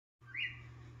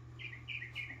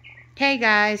Hey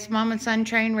guys, Mom and Son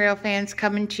Train Rail fans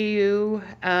coming to you.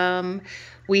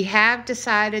 We have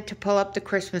decided to pull up the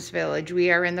Christmas Village. We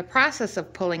are in the process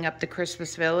of pulling up the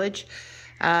Christmas Village.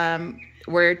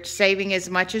 We're saving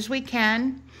as much as we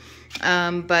can,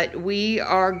 but we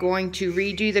are going to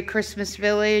redo the Christmas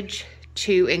Village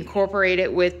to incorporate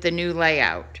it with the new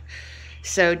layout.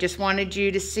 So just wanted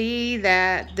you to see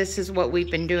that this is what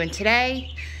we've been doing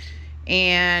today.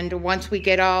 And once we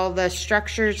get all the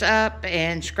structures up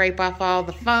and scrape off all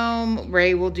the foam,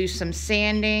 Ray will do some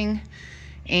sanding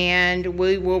and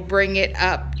we will bring it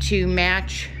up to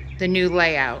match the new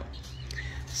layout.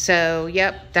 So,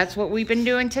 yep, that's what we've been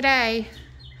doing today,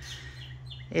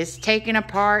 is taking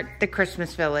apart the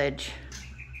Christmas Village.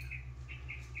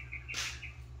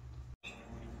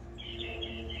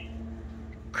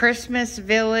 Christmas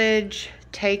Village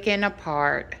taken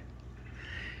apart.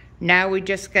 Now we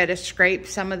just got to scrape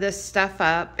some of this stuff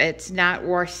up. It's not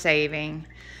worth saving.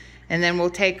 And then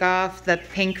we'll take off the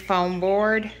pink foam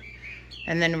board,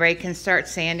 and then Ray can start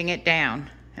sanding it down,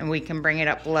 and we can bring it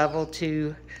up level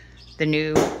to the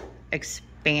new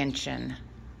expansion.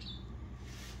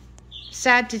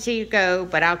 Sad to see it go,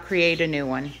 but I'll create a new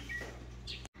one.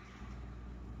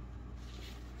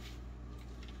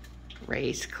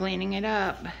 Ray's cleaning it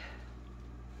up.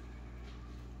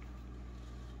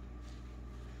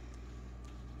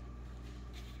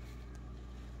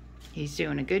 He's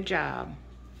doing a good job.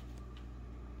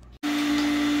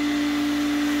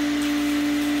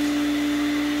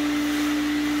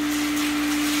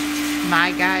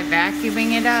 My guy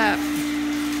vacuuming it up.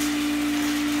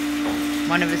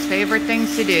 One of his favorite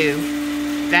things to do.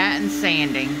 That and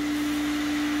sanding.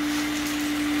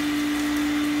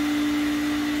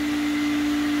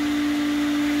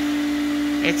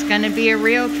 It's going to be a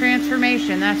real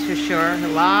transformation, that's for sure. A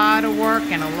lot of work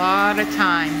and a lot of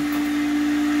time.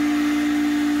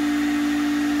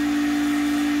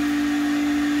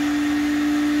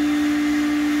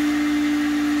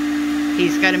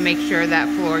 He's got to make sure that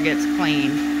floor gets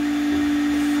cleaned.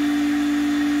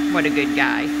 What a good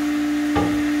guy.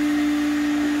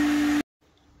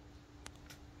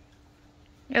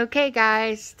 Okay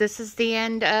guys, this is the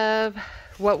end of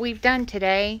what we've done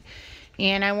today.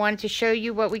 And I wanted to show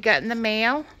you what we got in the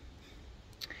mail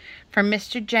from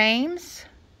Mr. James.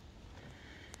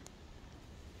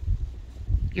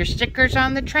 Your stickers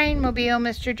on the Trainmobile,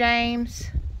 Mr. James.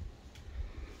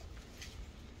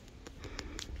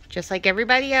 Just like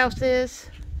everybody else's.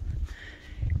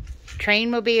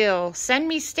 Trainmobile. Send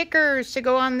me stickers to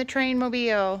go on the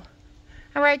Trainmobile.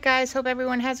 Alright guys, hope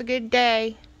everyone has a good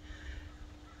day.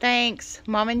 Thanks.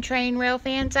 Mom and Train Rail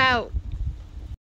fans out.